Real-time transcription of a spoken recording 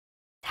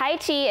Tai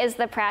Chi is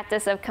the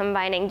practice of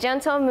combining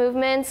gentle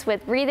movements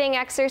with breathing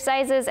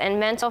exercises and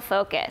mental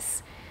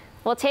focus.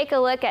 We'll take a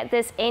look at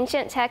this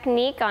ancient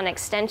technique on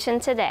Extension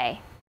Today.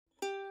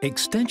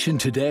 Extension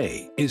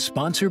Today is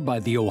sponsored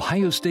by the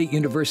Ohio State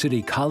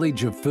University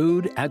College of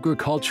Food,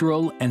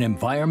 Agricultural, and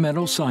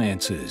Environmental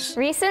Sciences.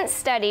 Recent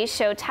studies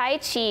show Tai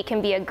Chi can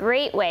be a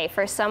great way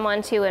for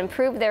someone to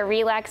improve their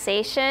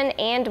relaxation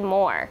and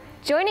more.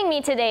 Joining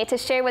me today to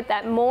share what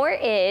that more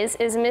is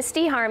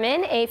Misty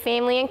Harmon, a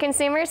Family and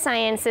Consumer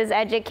Sciences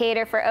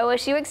educator for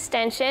OSU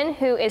Extension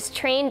who is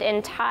trained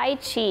in Tai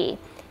Chi.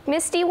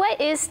 Misty, what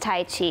is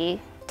Tai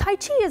Chi? Tai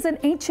Chi is an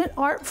ancient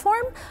art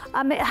form.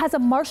 It has a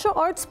martial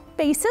arts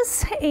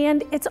basis,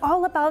 and it's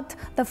all about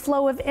the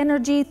flow of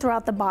energy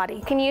throughout the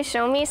body. Can you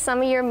show me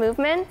some of your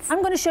movements? I'm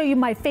going to show you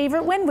my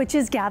favorite one, which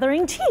is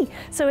gathering chi.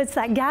 So it's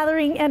that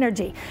gathering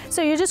energy.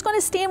 So you're just going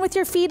to stand with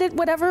your feet at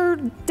whatever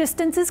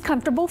distance is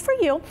comfortable for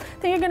you.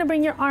 Then you're going to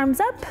bring your arms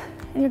up,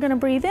 and you're going to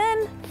breathe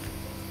in,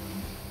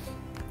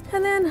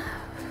 and then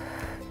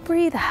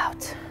breathe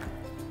out.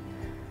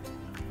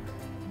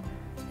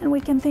 And we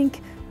can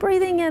think,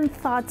 breathing in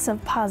thoughts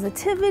of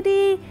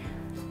positivity,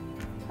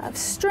 of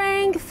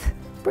strength,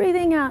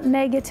 breathing out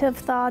negative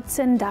thoughts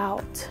and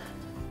doubt.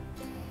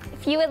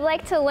 If you would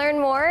like to learn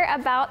more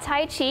about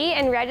Tai Chi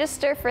and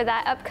register for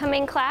that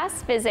upcoming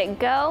class, visit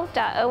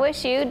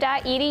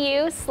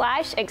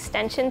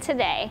go.osu.edu/Extension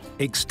Today.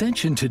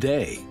 Extension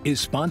Today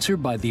is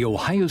sponsored by the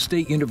Ohio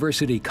State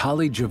University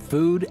College of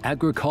Food,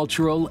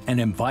 Agricultural, and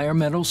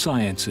Environmental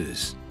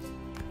Sciences.